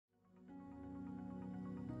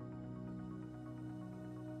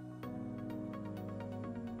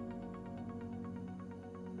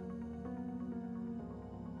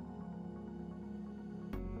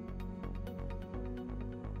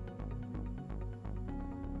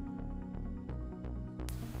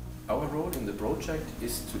Our role in the project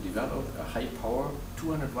is to develop a high power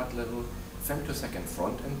 200 watt level femtosecond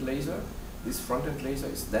front-end laser. This front-end laser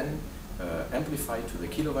is then amplified to the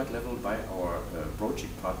kilowatt level by our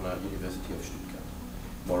project partner, University of Stuttgart.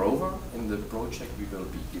 Moreover, in the project we will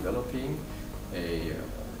be developing a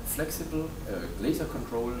flexible laser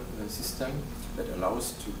control system that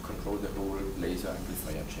allows to control the whole laser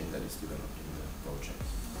amplifier chain that is developed in the project.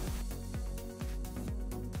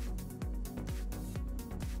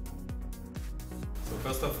 So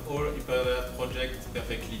first of all, HIPERDIAS Project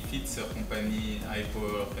perfectly fits your company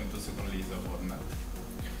high-power femtosecond laser roadmap.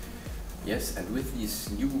 Yes, and with these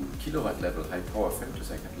new kilowatt level high-power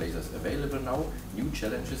femtosecond lasers available now, new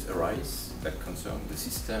challenges arise that concern the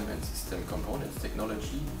system and system components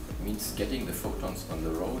technology. It means getting the photons on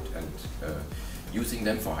the road and using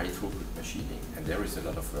them for high-throughput machining, and there is a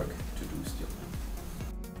lot of work to do still.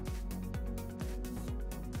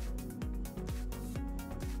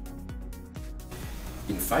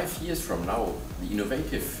 In 5 years from now, the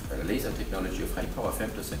innovative laser technology of high-power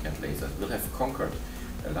femtosecond lasers will have conquered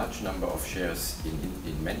a large number of shares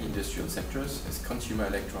in many industrial sectors, as consumer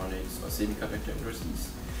electronics or semiconductor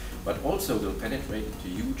industries, but also will penetrate into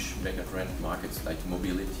huge megatrend markets like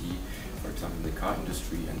mobility, for example, the car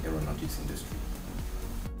industry and aeronautics industry.